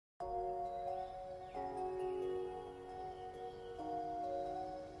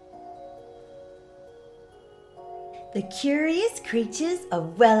The Curious Creatures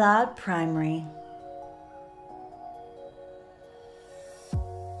of Wellard Primary.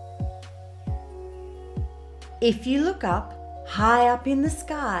 If you look up, high up in the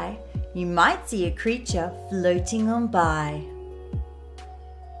sky, you might see a creature floating on by.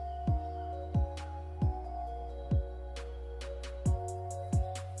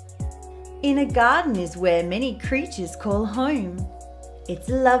 In a garden is where many creatures call home. It's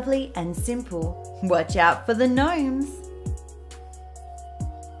lovely and simple. Watch out for the gnomes.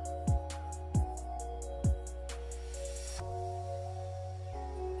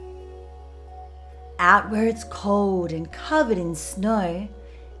 Out where it's cold and covered in snow,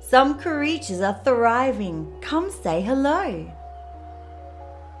 some creatures are thriving. Come say hello.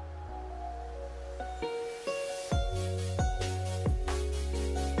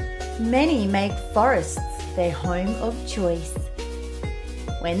 Many make forests their home of choice.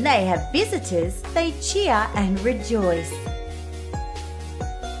 When they have visitors, they cheer and rejoice.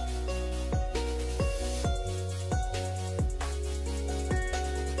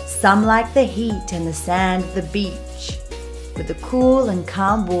 Some like the heat and the sand of the beach, with the cool and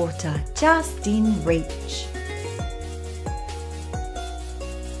calm water just in reach.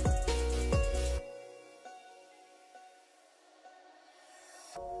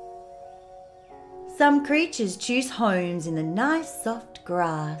 Some creatures choose homes in the nice soft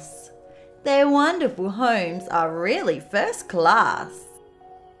grass. Their wonderful homes are really first class.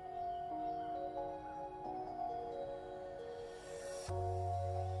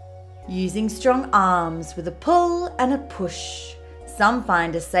 Using strong arms with a pull and a push, some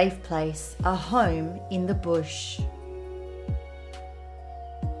find a safe place, a home in the bush.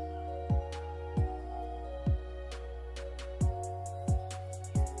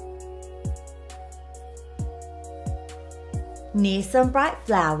 Near some bright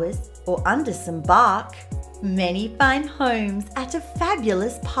flowers or under some bark, many find homes at a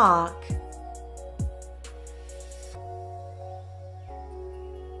fabulous park.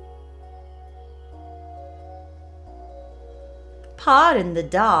 Pardon the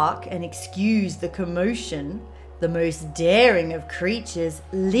dark and excuse the commotion. The most daring of creatures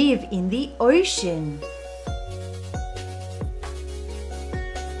live in the ocean.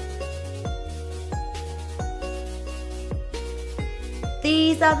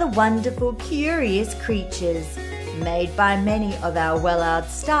 These are the wonderful, curious creatures made by many of our Wellard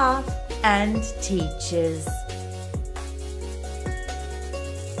staff and teachers.